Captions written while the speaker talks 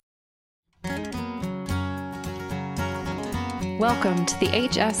Welcome to the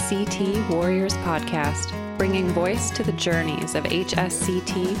HSCT Warriors Podcast, bringing voice to the journeys of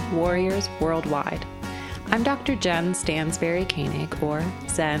HSCT warriors worldwide. I'm Dr. Jen Stansberry Koenig, or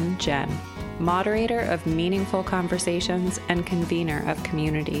Zen Jen, moderator of meaningful conversations and convener of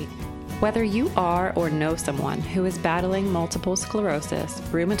community. Whether you are or know someone who is battling multiple sclerosis,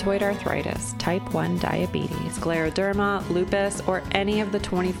 rheumatoid arthritis, type 1 diabetes, scleroderma, lupus, or any of the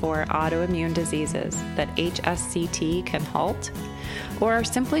 24 autoimmune diseases that HSCT can halt, or are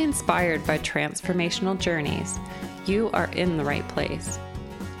simply inspired by transformational journeys, you are in the right place.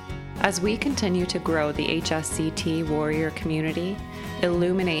 As we continue to grow the HSCT warrior community,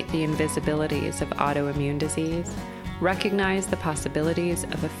 illuminate the invisibilities of autoimmune disease, recognize the possibilities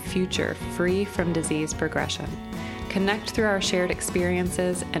of a future free from disease progression, connect through our shared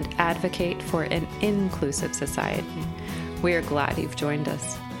experiences, and advocate for an inclusive society. We are glad you've joined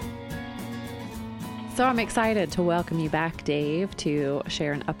us. So I'm excited to welcome you back, Dave, to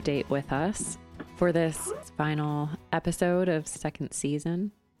share an update with us for this final episode of second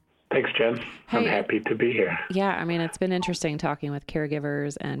season. Thanks, Jen. I'm happy to be here. Yeah, I mean, it's been interesting talking with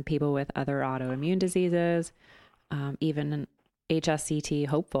caregivers and people with other autoimmune diseases, even HSCT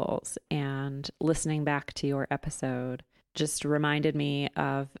hopefuls, and listening back to your episode just reminded me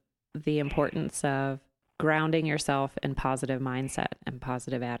of the importance of grounding yourself in positive mindset and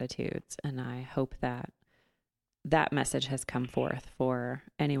positive attitudes. And I hope that that message has come forth for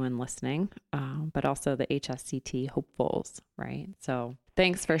anyone listening, but also the HSCT hopefuls, right? So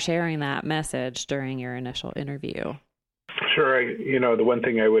thanks for sharing that message during your initial interview. Sure. The one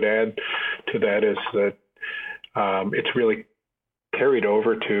thing I would add to that is that it's really carried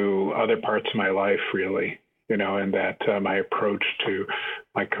over to other parts of my life, really, and that my approach to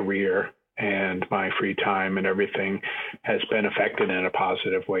my career and my free time and everything has been affected in a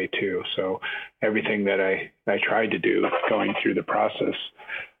positive way too. So everything that I tried to do going through the process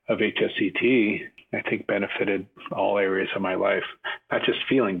of HSCT, I think benefited all areas of my life, not just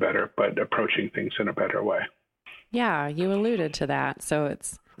feeling better, but approaching things in a better way. Yeah, you alluded to that. So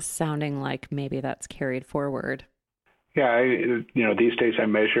it's sounding like maybe that's carried forward. Yeah, these days I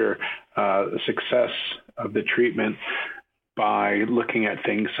measure success of the treatment by looking at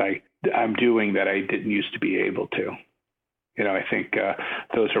things I'm doing that I didn't used to be able to. I think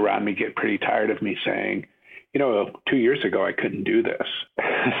those around me get pretty tired of me saying, 2 years ago I couldn't do this.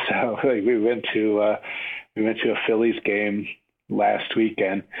 So we went to a Phillies game last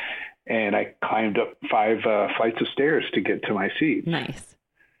weekend, and I climbed up 5 flights of stairs to get to my seat. Nice.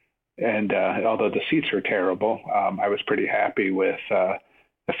 And although the seats were terrible, I was pretty happy with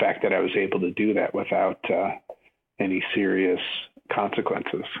the fact that I was able to do that without any serious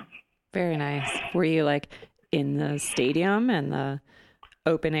consequences. Very nice. Were you like in the stadium and the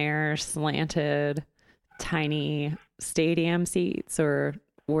open air slanted tiny stadium seats, or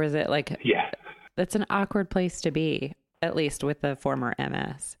was it like, yeah, that's an awkward place to be, at least with the former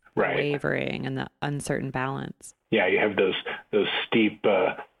MS, right? The wavering and the uncertain balance. Yeah, you have those steep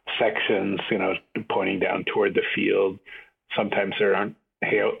sections, pointing down toward the field. Sometimes there aren't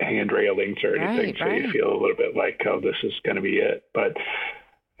hand railings or anything, so you feel a little bit like, oh, this is going to be it. But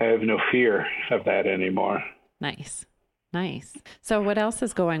I have no fear of that anymore. Nice. So what else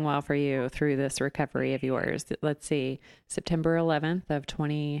is going well for you through this recovery of yours? Let's see, September 11th of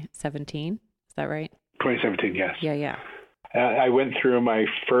 2017. Is that right? 2017, yes. Yeah. I went through my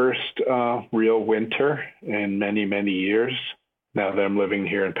first real winter in many, many years, now that I'm living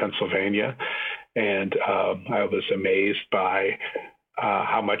here in Pennsylvania. And I was amazed by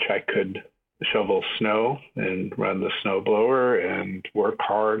how much I could shovel snow and run the snowblower and work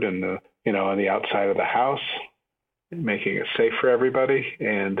hard on the outside of the house, making it safe for everybody,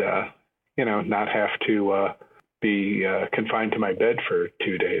 and not have to be confined to my bed for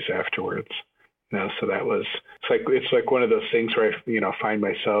 2 days afterwards. So that was, it's like one of those things where I find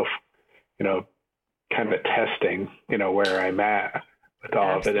myself kind of testing where I'm at with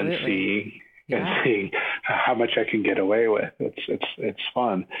all of it, and seeing how much I can get away with. It's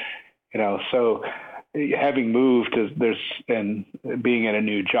fun. So having moved, and being in a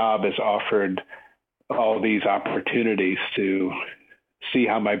new job has offered all these opportunities to see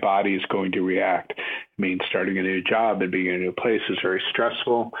how my body is going to react. I mean, starting a new job and being in a new place is very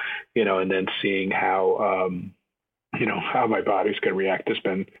stressful, and then seeing how my body's going to react has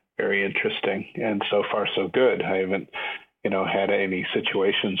been very interesting. And so far, so good. I haven't, had any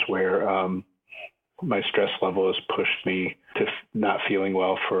situations where my stress level has pushed me to not feeling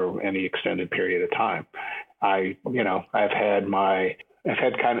well for any extended period of time. I had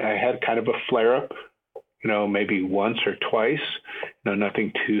kind of a flare up, maybe once or twice,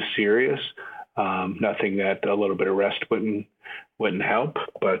 nothing too serious. Nothing that a little bit of rest wouldn't help,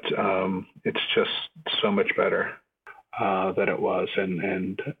 but it's just so much better than it was,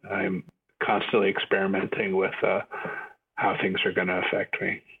 and I'm constantly experimenting with how things are going to affect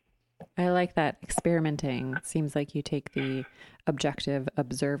me. I like that experimenting. It seems like you take the objective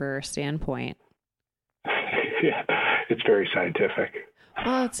observer standpoint. Yeah, it's very scientific.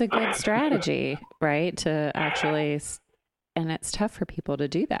 Well, it's a good strategy, right? To actually, and it's tough for people to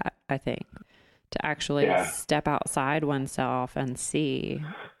do that, I think, to actually step outside oneself and see,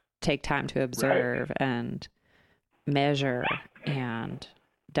 take time to observe and measure and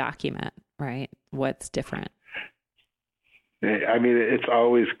document, right? What's different. I mean, it's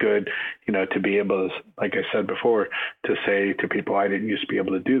always good, to be able to, like I said before, to say to people, I didn't used to be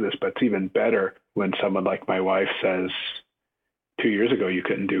able to do this, but it's even better when someone like my wife says, 2 years ago, you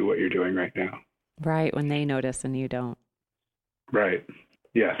couldn't do what you're doing right now. Right. When they notice and you don't. Right.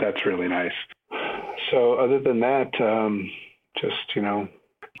 Yeah, that's really nice. So other than that,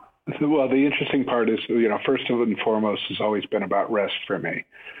 well, the interesting part is, first and foremost has always been about rest for me.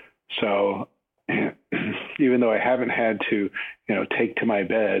 So even though I haven't had to, take to my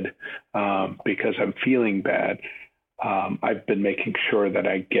bed because I'm feeling bad, I've been making sure that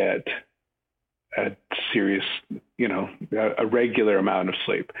I get a serious, a regular amount of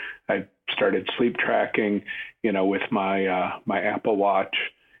sleep. I started sleep tracking, with my Apple Watch,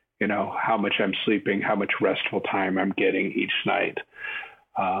 how much I'm sleeping, how much restful time I'm getting each night.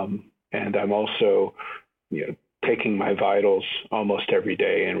 And I'm also, taking my vitals almost every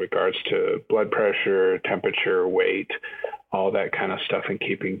day in regards to blood pressure, temperature, weight, all that kind of stuff, and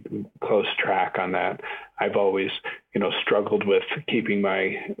keeping close track on that. I've always, struggled with keeping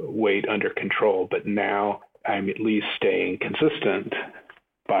my weight under control, but now I'm at least staying consistent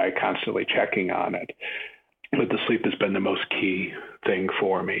by constantly checking on it. But the sleep has been the most key thing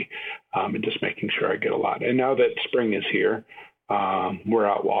for me, and just making sure I get a lot. And now that spring is here, we're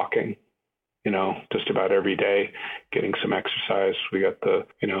out walking, just about every day, getting some exercise. We got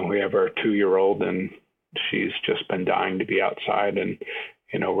we have our 2-year-old, and she's just been dying to be outside, and,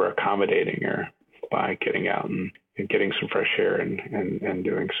 we're accommodating her by getting out and getting some fresh air and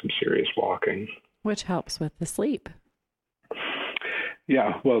doing some serious walking. Which helps with the sleep.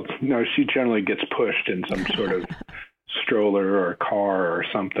 Yeah, well, no, she generally gets pushed in some sort of stroller or car or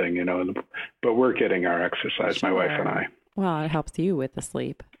something, but we're getting our exercise, sure. My wife and I. Well, it helps you with the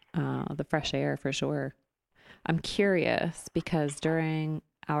sleep, the fresh air for sure. I'm curious because during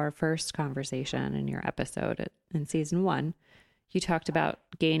our first conversation in your episode in season 1, you talked about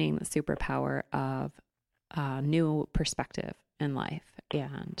gaining the superpower of new perspective in life.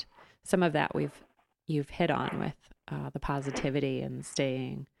 And some of that you've hit on with the positivity and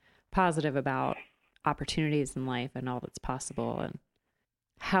staying positive about opportunities in life and all that's possible. And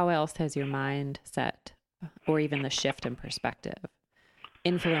how else has your mindset or even the shift in perspective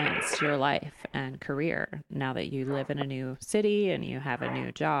influenced your life and career now that you live in a new city and you have a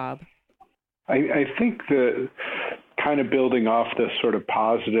new job? I think the kind of building off this sort of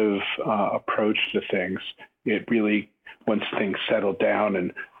positive approach to things, it really, once things settled down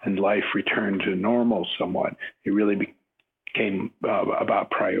and life returned to normal somewhat, it really became about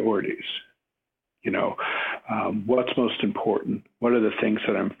priorities. What's most important? What are the things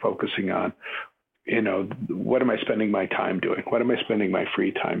that I'm focusing on? What am I spending my time doing? What am I spending my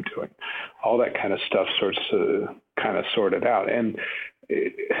free time doing? All that kind of stuff kind of sorted out. And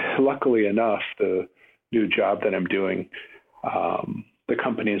luckily enough, the new job that I'm doing, the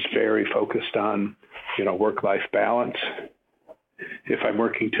company is very focused on, work-life balance. If I'm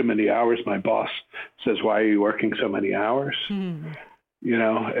working too many hours, my boss says, "Why are you working so many hours?" And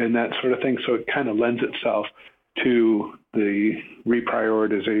that sort of thing. So it kind of lends itself to the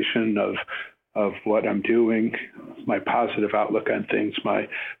reprioritization of what I'm doing, my positive outlook on things, my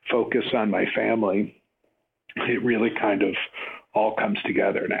focus on my family. It really kind of all comes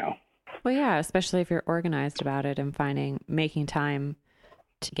together now. Well, yeah, especially if you're organized about it and making time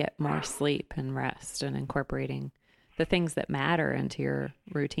to get more sleep and rest and incorporating the things that matter into your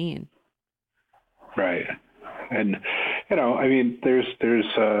routine. Right. And, there's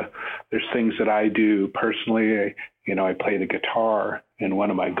things that I do personally. I play the guitar, and one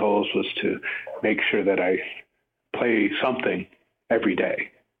of my goals was to make sure that I play something every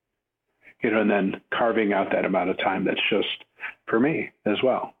day, and then carving out that amount of time that's just for me as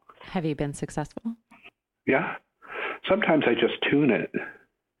well. Have you been successful? Yeah. Sometimes I just tune it.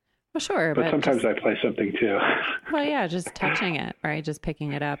 Well, sure. But sometimes I play something too. Well, yeah, just touching it, right? Just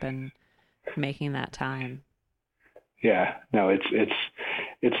picking it up and making that time. Yeah, no, it's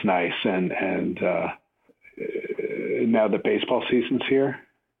nice. And now the baseball season's here,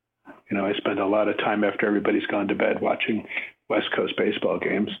 I spend a lot of time after everybody's gone to bed watching West Coast baseball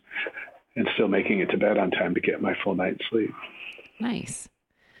games and still making it to bed on time to get my full night's sleep. Nice.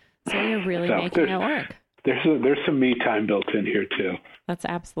 So you're really making it work. There's some me time built in here too. That's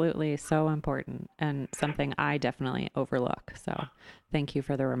absolutely so important and something I definitely overlook. So thank you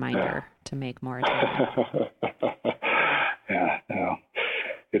for the reminder to make more time. Yeah, no,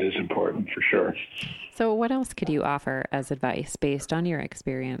 it is important for sure. So what else could you offer as advice based on your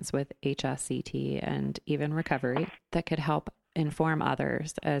experience with HSCT and even recovery that could help inform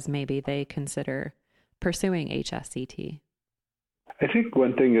others as maybe they consider pursuing HSCT? I think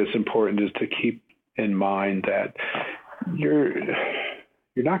one thing that's important is to keep in mind that you're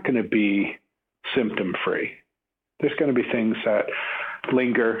not going to be symptom free. There's going to be things that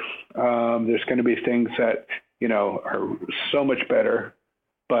linger. There's going to be things that, are so much better,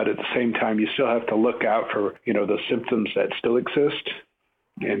 but at the same time, you still have to look out for, the symptoms that still exist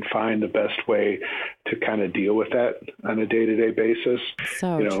and find the best way to kind of deal with that on a day-to-day basis.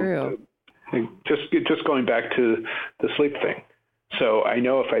 So true. Just going back to the sleep thing. So I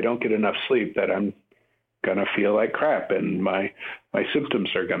know if I don't get enough sleep that I'm going to feel like crap and my symptoms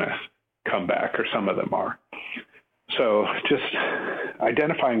are going to come back, or some of them are. So just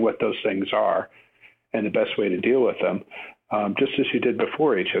identifying what those things are and the best way to deal with them, just as you did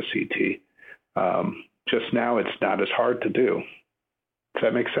before HSCT. Just now it's not as hard to do. Does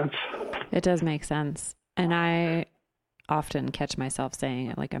that make sense? It does make sense. And I often catch myself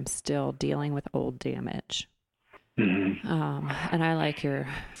saying it like I'm still dealing with old damage. Mm-hmm. And I like your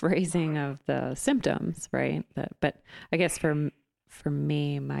phrasing of the symptoms, right? But I guess for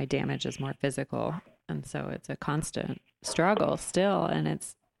me, my damage is more physical. And so it's a constant struggle still. And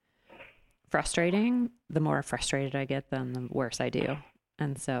it's frustrating. The more frustrated I get, then the worse I do.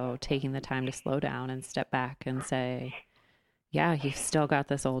 And so taking the time to slow down and step back and say, yeah, you've still got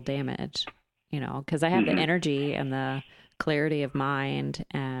this old damage, because I have the energy and the clarity of mind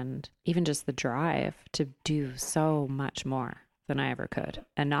and even just the drive to do so much more than I ever could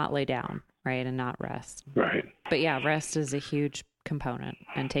and not lay down, right? And not rest. Right. But yeah, rest is a huge component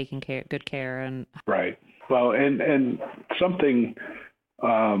and taking good care. And right. Well, and something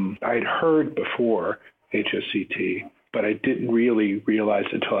I'd heard before HSCT, but I didn't really realize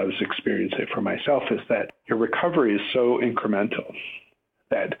until I was experiencing it for myself, is that your recovery is so incremental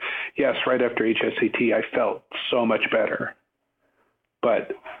that, yes, right after HSCT, I felt so much better.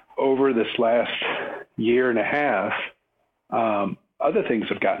 But over this last year and a half, other things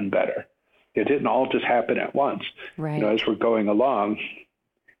have gotten better. It didn't all just happen at once. Right. As we're going along,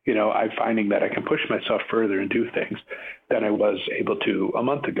 I'm finding that I can push myself further and do things than I was able to a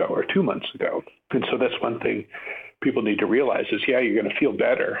month ago or 2 months ago. And so that's one thing people need to realize is, yeah, you're going to feel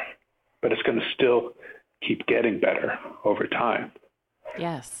better, but it's going to still keep getting better over time.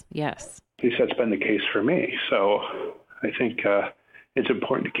 Yes, yes. At least that's been the case for me. So I think it's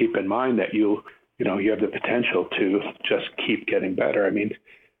important to keep in mind that you have the potential to just keep getting better. I mean,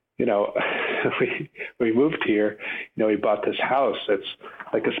 we moved here, we bought this house that's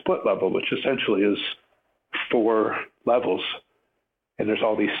like a split level, which essentially is 4 levels, and there's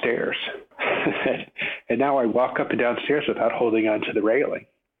all these stairs. And now I walk up and down stairs without holding on to the railing.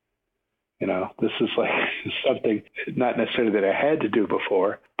 This is like something not necessarily that I had to do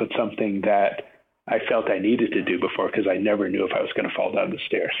before, but something that I felt I needed to do before because I never knew if I was going to fall down the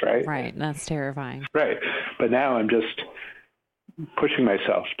stairs, right? Right. That's terrifying. Right. But now I'm just pushing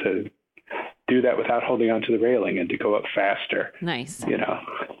myself to do that without holding onto the railing and to go up faster. Nice.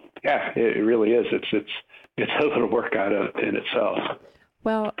 Yeah, it really is. It's a little workout in itself.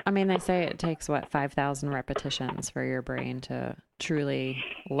 Well, I mean, they say it takes 5,000 repetitions for your brain to truly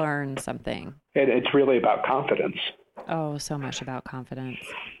learn something. And it's really about confidence. Oh, so much about confidence.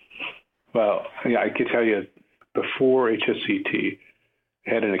 Well, I could tell you before HSCT,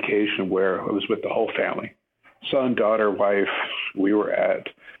 I had an occasion where I was with the whole family, son, daughter, wife. We were at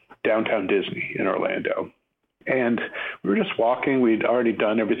downtown Disney in Orlando. And we were just walking. We'd already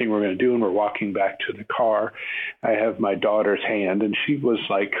done everything we were going to do, and we're walking back to the car. I have my daughter's hand, and she was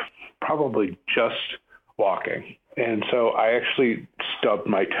like probably just walking. And so I actually stubbed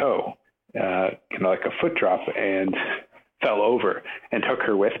my toe, like a foot drop, and fell over and took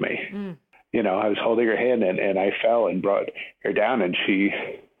her with me. Mm. I was holding her hand, and I fell and brought her down, and she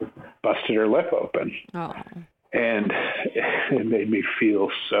busted her lip open. Oh. And it made me feel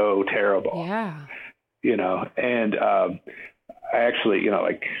so terrible. Yeah. And I actually,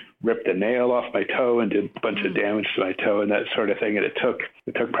 ripped a nail off my toe and did a bunch of damage to my toe and that sort of thing. And it took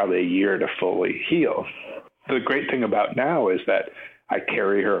probably a year to fully heal. The great thing about now is that I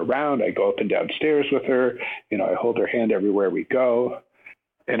carry her around. I go up and down stairs with her. I hold her hand everywhere we go.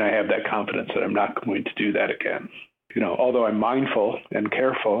 And I have that confidence that I'm not going to do that again. Although I'm mindful and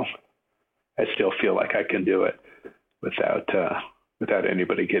careful, I still feel like I can do it without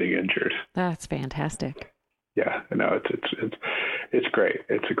anybody getting injured. That's fantastic. Yeah, it's great.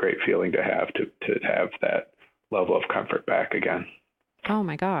 It's a great feeling to have that level of comfort back again. Oh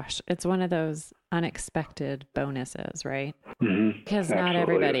my gosh. It's one of those unexpected bonuses, right? Mm-hmm. Because not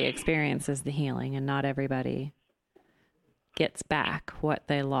everybody experiences the healing and not everybody gets back what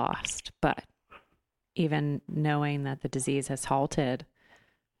they lost. But even knowing that the disease has halted,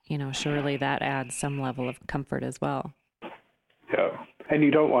 surely that adds some level of comfort as well. Yeah. And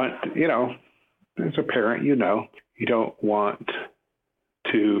you don't want, as a parent, you don't want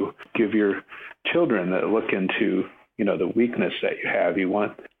to give your children that look into the weakness that you have. You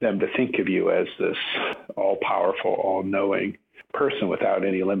want them to think of you as this all-powerful, all-knowing person without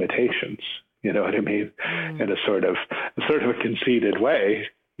any limitations. You know what I mean? In a sort of a conceited way.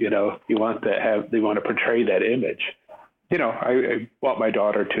 You want to portray that image. I want my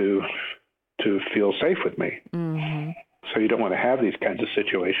daughter to feel safe with me. Mm-hmm. So you don't want to have these kinds of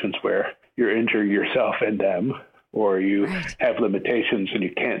situations where you're injuring yourself and them, or you have limitations and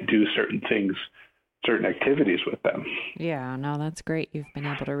you can't do certain things, certain activities with them. Yeah, no, that's great. You've been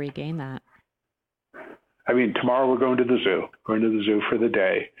able to regain that. I mean, tomorrow we're going to the zoo. Going to the zoo for the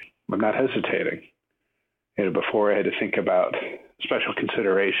day. I'm not hesitating. Before I had to think about special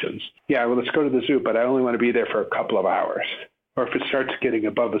considerations. Yeah, well, let's go to the zoo, but I only want to be there for a couple of hours. Or if it starts getting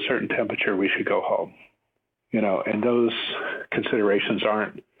above a certain temperature, we should go home. And those considerations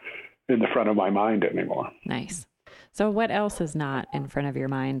aren't in the front of my mind anymore. Nice. So what else is not in front of your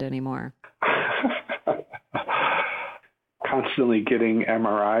mind anymore? Constantly getting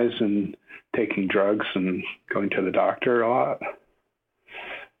MRIs and taking drugs and going to the doctor a lot.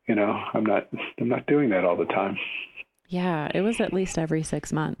 I'm not doing that all the time. Yeah, it was at least every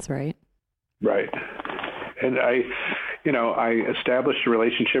 6 months, right? Right. And I established a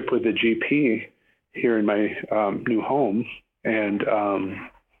relationship with the GP here in my new home, and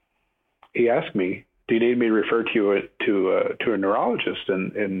he asked me, "Do you need me to refer to a neurologist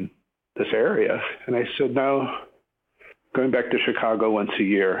in this area?" And I said, "No, going back to Chicago once a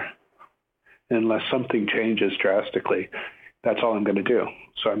year, unless something changes drastically, that's all I'm going to do.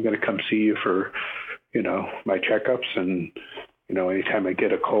 So I'm going to come see you for, my checkups and, anytime I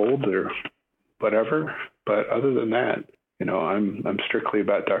get a cold or whatever. But other than that, I'm strictly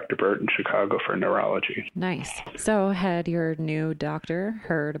about Dr. Burt in Chicago for neurology." Nice. So had your new doctor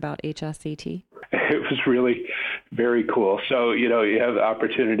heard about HSCT? It was really very cool. So, you have the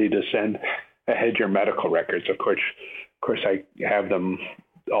opportunity to send ahead your medical records. Of course, I have them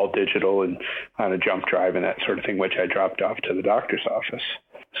all digital and on a jump drive and that sort of thing, which I dropped off to the doctor's office.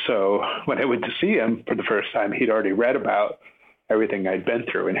 So when I went to see him for the first time, he'd already read about everything I'd been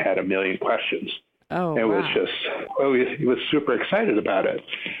through and had a million questions. Oh, it was he was super excited about it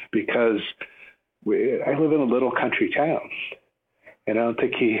because I live in a little country town, and I don't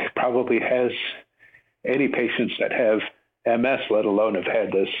think he probably has any patients that have MS, let alone have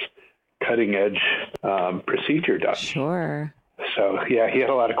had this cutting edge procedure done. Sure. So, yeah, he had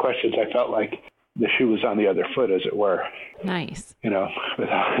a lot of questions. I felt like the shoe was on the other foot, as it were. Nice.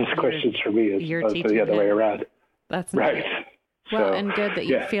 Without his questions for me as opposed to the other way around. That's right. Nice. Well, and good that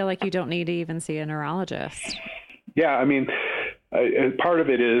you feel like you don't need to even see a neurologist. Yeah, I mean, part of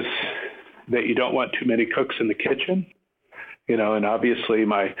it is that you don't want too many cooks in the kitchen. And obviously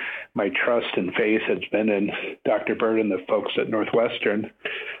my trust and faith has been in Dr. Burt and the folks at Northwestern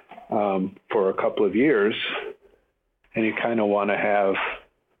for a couple of years. And you kind of want to have,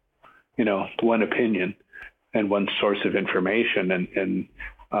 one opinion and one source of information in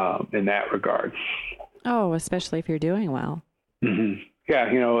that regard. Oh, especially if you're doing well. Mm-hmm. Yeah,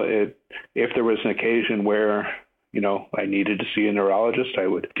 if there was an occasion where, I needed to see a neurologist, I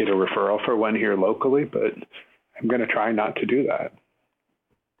would get a referral for one here locally, but I'm going to try not to do that.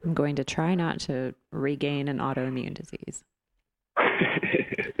 I'm going to try not to regain an autoimmune disease.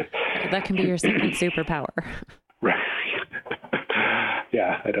 That can be your secret superpower. Right.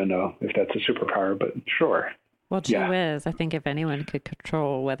 Yeah, I don't know if that's a superpower, but sure. Well, gee whiz, I think if anyone could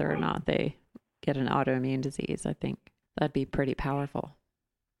control whether or not they get an autoimmune disease, I think that'd be pretty powerful.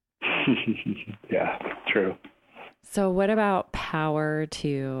 Yeah, true. So what about power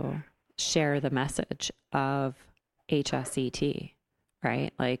to share the message of HSCT,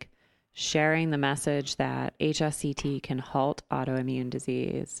 right? Like sharing the message that HSCT can halt autoimmune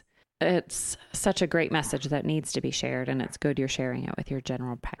disease. It's such a great message that needs to be shared, and it's good you're sharing it with your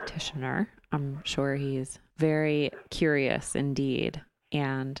general practitioner. I'm sure he's very curious indeed.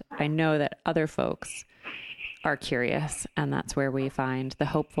 And I know that other folks are curious, and that's where we find the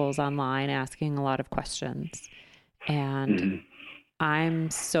hopefuls online asking a lot of questions. And I'm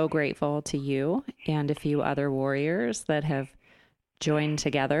so grateful to you and a few other warriors that have joined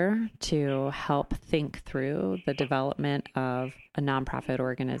together to help think through the development of a nonprofit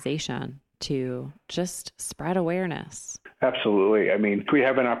organization to just spread awareness. Absolutely. I mean, we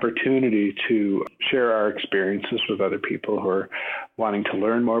have an opportunity to share our experiences with other people who are wanting to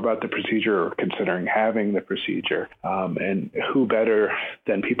learn more about the procedure or considering having the procedure. And who better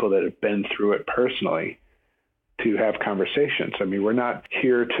than people that have been through it personally to have conversations. I mean, we're not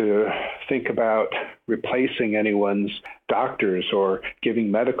here to think about replacing anyone's doctors or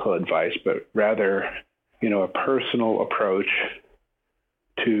giving medical advice, but rather, a personal approach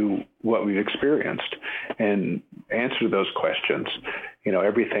to what we've experienced and answer those questions.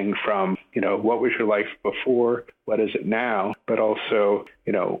 Everything from, what was your life before? What is it now? But also,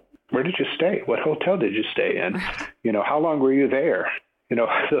 where did you stay? What hotel did you stay in? How long were you there?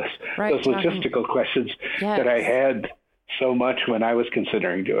 Those logistical questions that I had so much when I was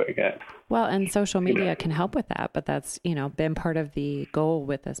considering doing it. Well, and social media can help with that, but that's, been part of the goal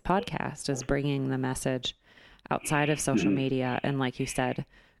with this podcast is bringing the message outside of social media. And like you said,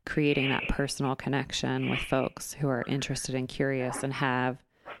 creating that personal connection with folks who are interested and curious and have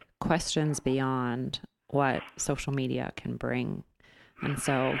questions beyond what social media can bring. And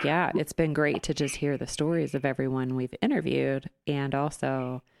so, yeah, it's been great to just hear the stories of everyone we've interviewed and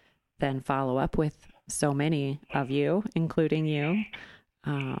also then follow up with so many of you, including you,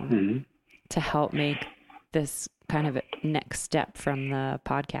 to help make this kind of next step from the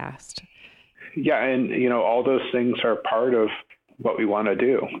podcast. Yeah. And, all those things are part of what we want to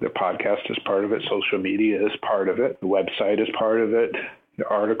do. The podcast is part of it. Social media is part of it. The website is part of it. The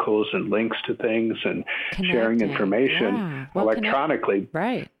articles and links to things and sharing information electronically.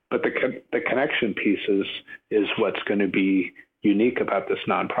 Right. But the connection piece is what's going to be unique about this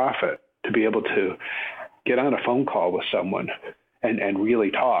nonprofit, to be able to get on a phone call with someone and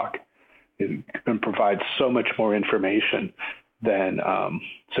really talk and provide so much more information than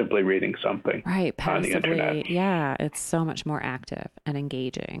simply reading something on the internet. Yeah, it's so much more active and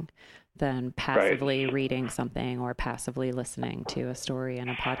engaging than passively reading something or passively listening to a story in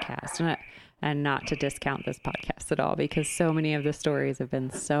a podcast. And not to discount this podcast at all, because so many of the stories have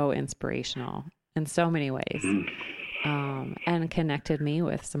been so inspirational in so many ways, and connected me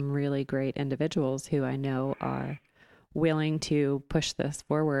with some really great individuals who I know are willing to push this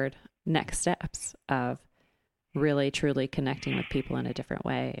forward, next steps of really truly connecting with people in a different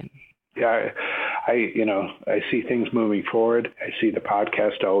way. Yeah, I see things moving forward. I see the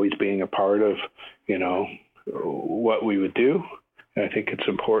podcast always being a part of, what we would do. And I think it's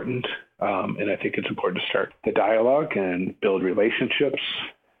important. And I think it's important to start the dialogue and build relationships.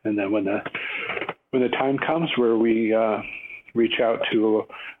 And then when the time comes where we reach out to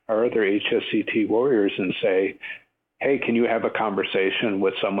our other HSCT warriors and say, hey, can you have a conversation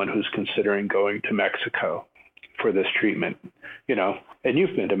with someone who's considering going to Mexico for this treatment? And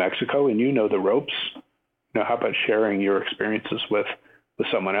you've been to Mexico and you know the ropes. How about sharing your experiences with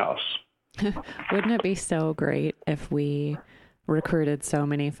someone else? Wouldn't it be so great if we recruited so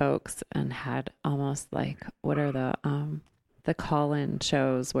many folks and had almost like, what are the call-in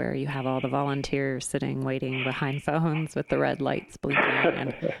shows where you have all the volunteers sitting waiting behind phones with the red lights blinking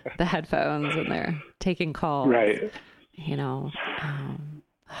and the headphones, and they're taking calls, right?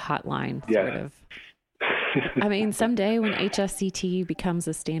 Hotline sort of. I mean, someday when HSCT becomes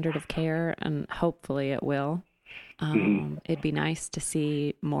a standard of care, and hopefully it will, it'd be nice to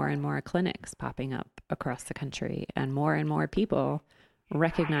see more and more clinics popping up across the country and more people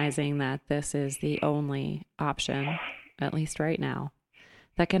recognizing that this is the only option, at least right now,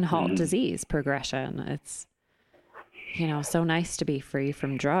 that can halt disease progression. It's, so nice to be free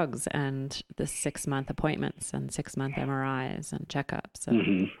from drugs and the 6-month appointments and 6-month MRIs and checkups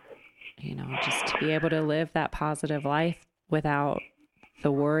and, just to be able to live that positive life without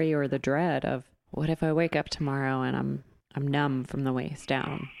the worry or the dread of, what if I wake up tomorrow and I'm numb from the waist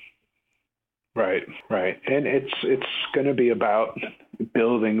down? Right. And it's going to be about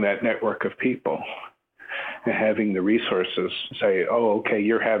building that network of people and having the resources say, oh, okay,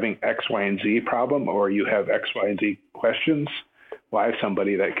 you're having X, Y, and Z problem, or you have X, Y, and Z questions. Well, I have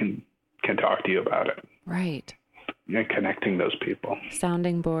somebody that can talk to you about it. Right. And connecting those people.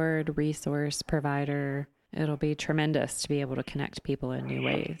 Sounding board, resource provider. It'll be tremendous to be able to connect people in new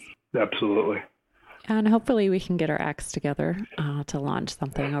ways. Absolutely. And hopefully we can get our acts together to launch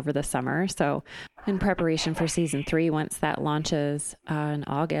something over the summer. So in preparation for season 3, once that launches in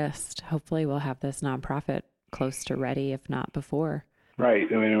August, hopefully we'll have this nonprofit close to ready, if not before. Right.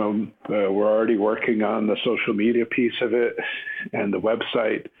 I mean, we're already working on the social media piece of it and the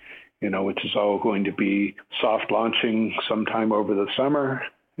website, which is all going to be soft launching sometime over the summer,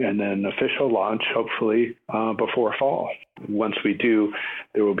 and then official launch hopefully before fall. Once we do,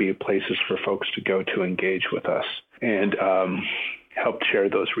 there will be places for folks to go to engage with us and help share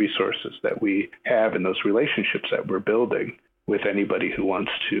those resources that we have and those relationships that we're building with anybody who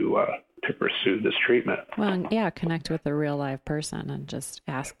wants to pursue this treatment. Well, yeah, connect with a real live person and just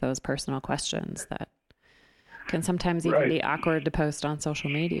ask those personal questions that can sometimes even be awkward to post on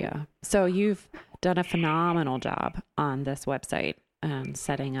social media. So you've done a phenomenal job on this website and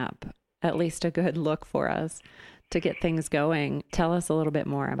setting up at least a good look for us to get things going. Tell us a little bit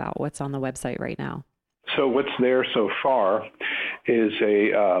more about what's on the website right now. So what's there so far is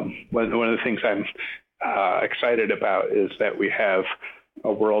one of the things I'm excited about is that we have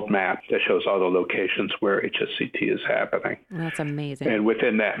a world map that shows all the locations where HSCT is happening. That's amazing. And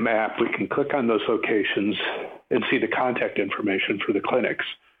within that map, we can click on those locations and see the contact information for the clinics.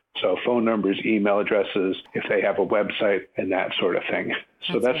 So phone numbers, email addresses, if they have a website, and that sort of thing.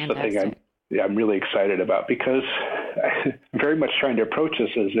 So that's fantastic. The thing I'm really excited about, because I'm very much trying to approach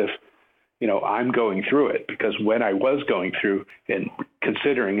this as if, I'm going through it, because when I was going through and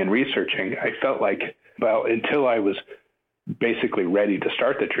considering and researching, I felt like, until I was basically ready to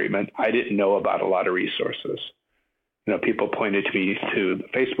start the treatment, I didn't know about a lot of resources. People pointed me to the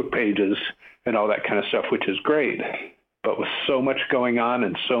Facebook pages and all that kind of stuff, which is great. But with so much going on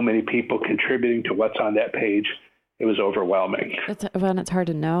and so many people contributing to what's on that page, it was overwhelming. It's hard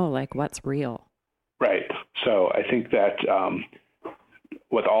to know, what's real. Right. So I think that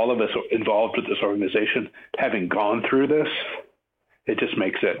with all of us involved with this organization, having gone through this, it just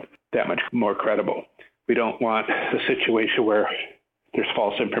makes it that much more credible. We don't want a situation where there's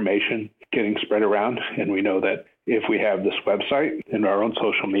false information getting spread around. And we know that if we have this website and our own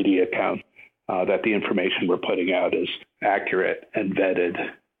social media account, that the information we're putting out is accurate and vetted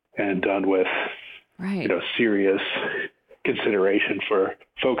and done with serious consideration for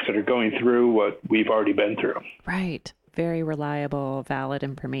folks that are going through what we've already been through. Right. Very reliable, valid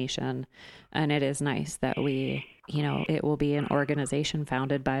information. And it is nice that it will be an organization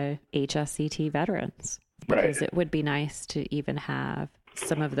founded by HSCT veterans, because it would be nice to even have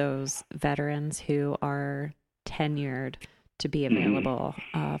some of those veterans who are tenured to be available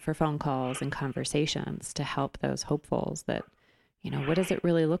for phone calls and conversations to help those hopefuls that, what does it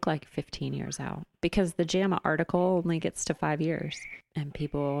really look like 15 years out? Because the JAMA article only gets to 5 years and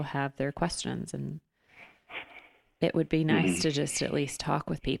people have their questions, and it would be nice to just at least talk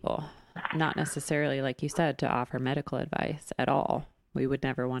with people, not necessarily, like you said, to offer medical advice at all. We would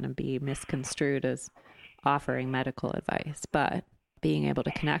never want to be misconstrued as offering medical advice, but being able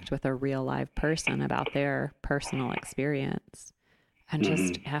to connect with a real live person about their personal experience and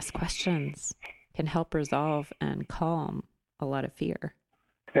just ask questions can help resolve and calm a lot of fear.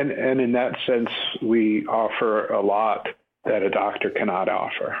 And in that sense, we offer a lot that a doctor cannot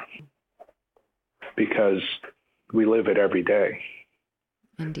offer, because we live it every day.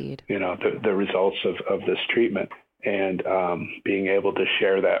 Indeed. The results of this treatment, and being able to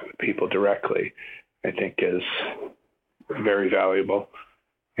share that with people directly, I think is very valuable.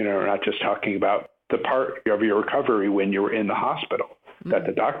 We're not just talking about the part of your recovery when you were in the hospital that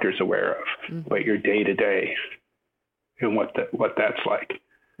the doctor's aware of, but your day to day and what that's like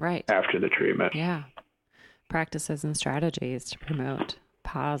after the treatment. Yeah. Practices and strategies to promote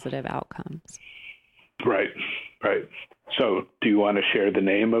positive outcomes. Right. So do you want to share the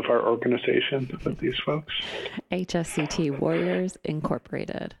name of our organization with these folks? HSCT Warriors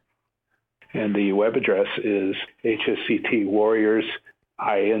Incorporated. And the web address is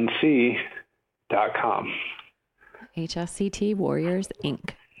hsctwarriorsinc.com.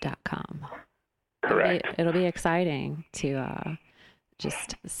 hsctwarriorsinc.com. Correct. It'll be exciting to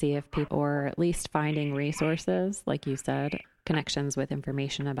just see if people, or at least finding resources, like you said, connections with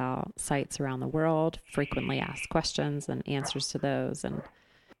information about sites around the world, frequently asked questions and answers to those, and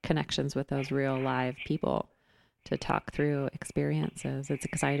connections with those real live people to talk through experiences. It's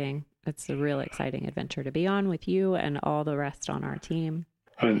exciting. It's a real exciting adventure to be on with you and all the rest on our team.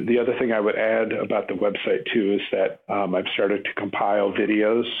 And the other thing I would add about the website too is that I've started to compile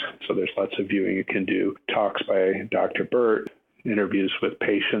videos. So there's lots of viewing you can do. Talks by Dr. Burt, interviews with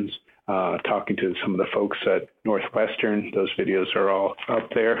patients, talking to some of the folks at Northwestern. Those videos are all up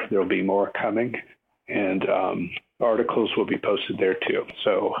there. There'll be more coming. And articles will be posted there too.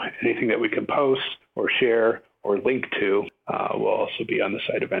 So anything that we can post or share or link to will also be on the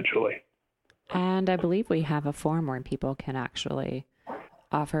site eventually. And I believe we have a form where people can actually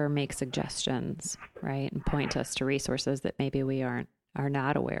make suggestions, right? And point us to resources that maybe we aren't are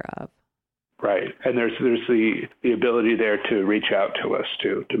not aware of. Right. And there's the ability there to reach out to us,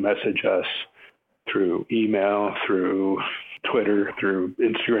 to message us through email, through Twitter, through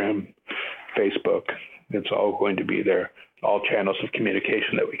Instagram, Facebook. It's all going to be there. All channels of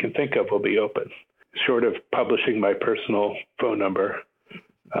communication that we can think of will be open. Short of publishing my personal phone number,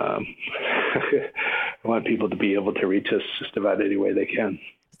 I want people to be able to reach us just about any way they can.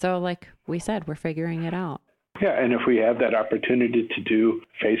 So like we said, we're figuring it out. Yeah, and if we have that opportunity to do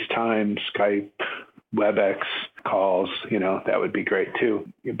FaceTime, Skype, WebEx calls, that would be great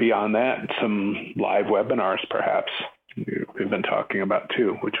too. Beyond that, some live webinars perhaps we've been talking about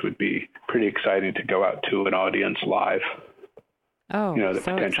too, which would be pretty exciting to go out to an audience live. Oh, that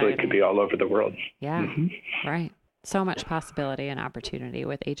so potentially exciting. Could be all over the world. Yeah, right. So much possibility and opportunity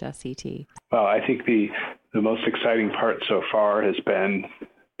with HSCT. Well, I think the most exciting part so far has been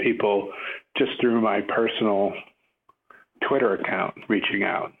people just through my personal Twitter account reaching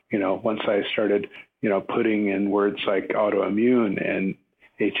out. Once I started, putting in words like autoimmune and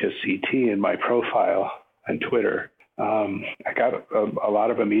HSCT in my profile on Twitter, I got a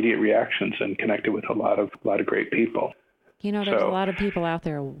lot of immediate reactions and connected with a lot of great people. There's a lot of people out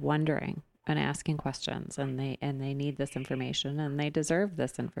there wondering and asking questions, and they need this information, and they deserve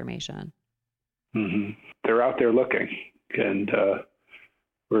this information. Mm-hmm. They're out there looking, and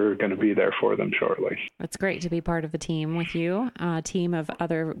we're going to be there for them shortly. It's great to be part of a team with you, a team of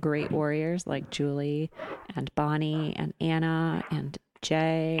other great warriors like Julie and Bonnie and Anna and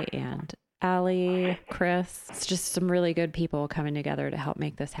Jay and Allie, Chris. It's just some really good people coming together to help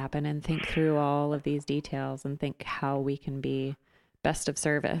make this happen and think through all of these details and think how we can be best of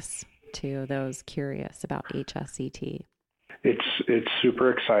service to those curious about HSCT. It's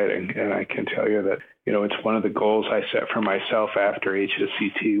super exciting, and I can tell you that it's one of the goals I set for myself after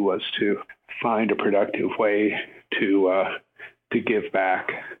HSCT was to find a productive way to give back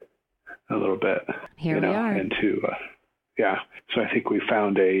a little bit. Here we are, and so I think we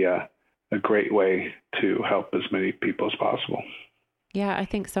found a great way to help as many people as possible. Yeah, I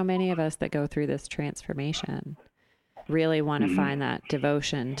think so many of us that go through this transformation really want to find that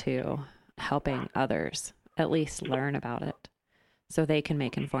devotion to helping others at least learn about it so they can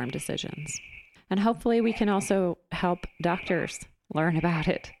make informed decisions. And hopefully we can also help doctors learn about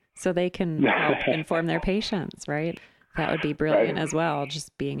it so they can help inform their patients, right? That would be brilliant as well,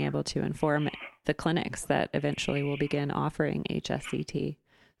 just being able to inform the clinics that eventually will begin offering HSCT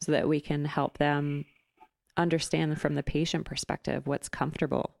so that we can help them understand from the patient perspective what's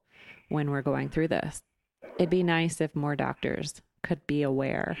comfortable when we're going through this. It'd be nice if more doctors could be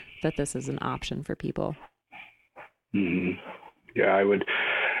aware that this is an option for people. Mm-hmm. Yeah,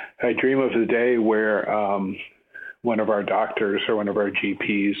 I dream of the day where one of our doctors or one of our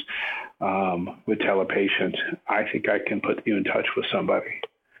GPs would tell a patient, I think I can put you in touch with somebody,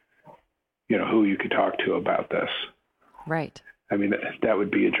 who you could talk to about this. Right. I mean, that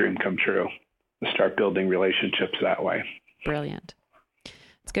would be a dream come true, to start building relationships that way. Brilliant.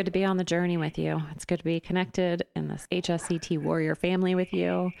 It's good to be on the journey with you. It's good to be connected in this HSCT warrior family with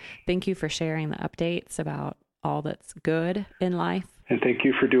you. Thank you for sharing the updates about all that's good in life. And thank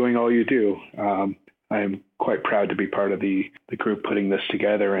you for doing all you do. I am quite proud to be part of the group putting this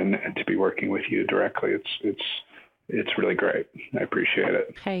together and to be working with you directly. It's really great. I appreciate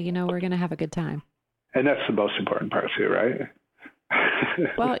it. Hey, we're going to have a good time. And that's the most important part too, right?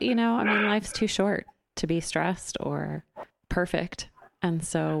 Well, life's too short to be stressed or perfect. And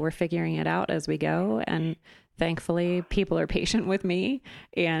so we're figuring it out as we go. And thankfully, people are patient with me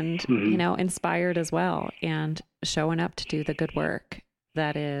and, inspired as well and showing up to do the good work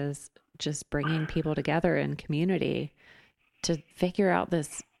that is just bringing people together in community to figure out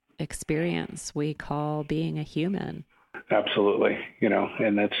this experience we call being a human. Absolutely.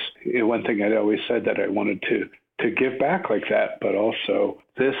 And that's one thing I'd always said, that I wanted to give back like that, but also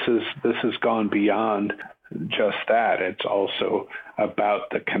this has gone beyond just that. It's also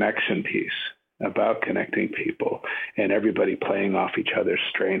about the connection piece, about connecting people and everybody playing off each other's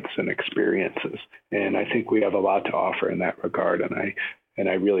strengths and experiences. And I think we have a lot to offer in that regard. And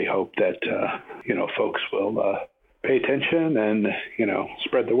I really hope that, folks will pay attention and,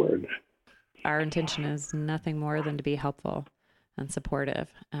 spread the word. Our intention is nothing more than to be helpful and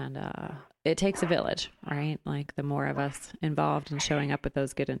supportive. And it takes a village, right? Like the more of us involved in showing up with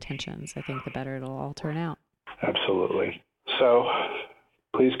those good intentions, I think the better it'll all turn out. Absolutely. So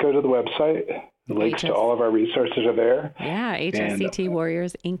please go to the website. The links to all of our resources are there. Yeah,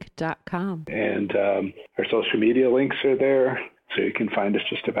 hsctwarriorsinc.com. And our social media links are there, so you can find us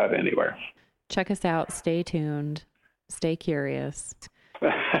just about anywhere. Check us out. Stay tuned. Stay curious.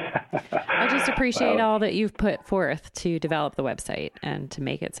 I just appreciate all that you've put forth to develop the website and to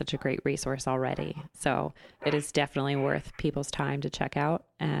make it such a great resource already. So it is definitely worth people's time to check out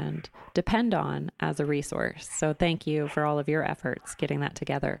and depend on as a resource. So thank you for all of your efforts getting that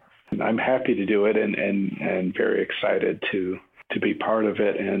together. I'm happy to do it and very excited to be part of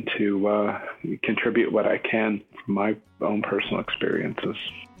it and to contribute what I can from my own personal experiences.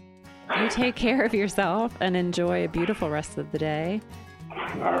 You take care of yourself and enjoy a beautiful rest of the day.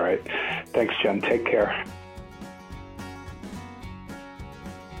 All right. Thanks, Jen. Take care.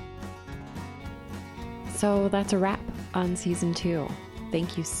 So that's a wrap on season 2.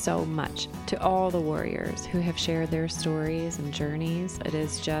 Thank you so much to all the warriors who have shared their stories and journeys. It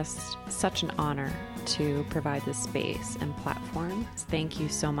is just such an honor to provide this space and platform. Thank you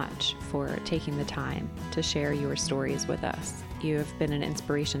so much for taking the time to share your stories with us. You have been an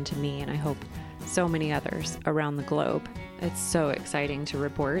inspiration to me, and I hope so many others around the globe. It's so exciting to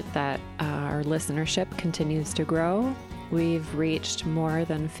report that our listenership continues to grow. We've reached more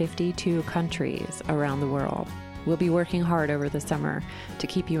than 52 countries around the world. We'll be working hard over the summer to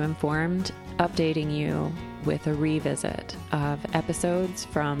keep you informed, updating you with a revisit of episodes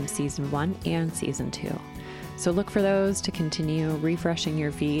from season 1 and season 2. So look for those to continue refreshing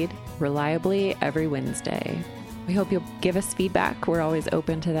your feed reliably every Wednesday. We hope you'll give us feedback. We're always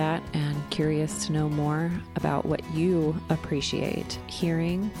open to that and curious to know more about what you appreciate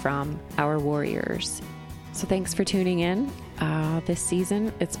hearing from our warriors. So thanks for tuning in this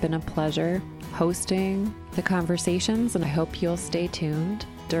season. It's been a pleasure hosting the conversations, and I hope you'll stay tuned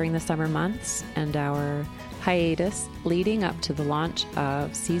during the summer months and our hiatus leading up to the launch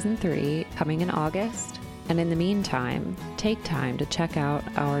of season 3 coming in August. And in the meantime, take time to check out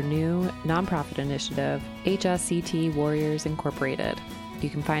our new nonprofit initiative, HSCT Warriors Incorporated. You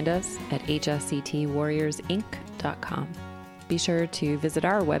can find us at hsctwarriorsinc.com. Be sure to visit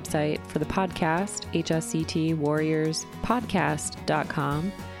our website for the podcast,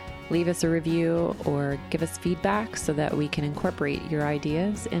 hsctwarriorspodcast.com. Leave us a review or give us feedback so that we can incorporate your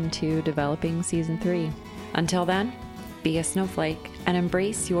ideas into developing season 3. Until then, be a snowflake and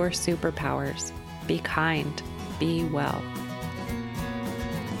embrace your superpowers. Be kind. Be well.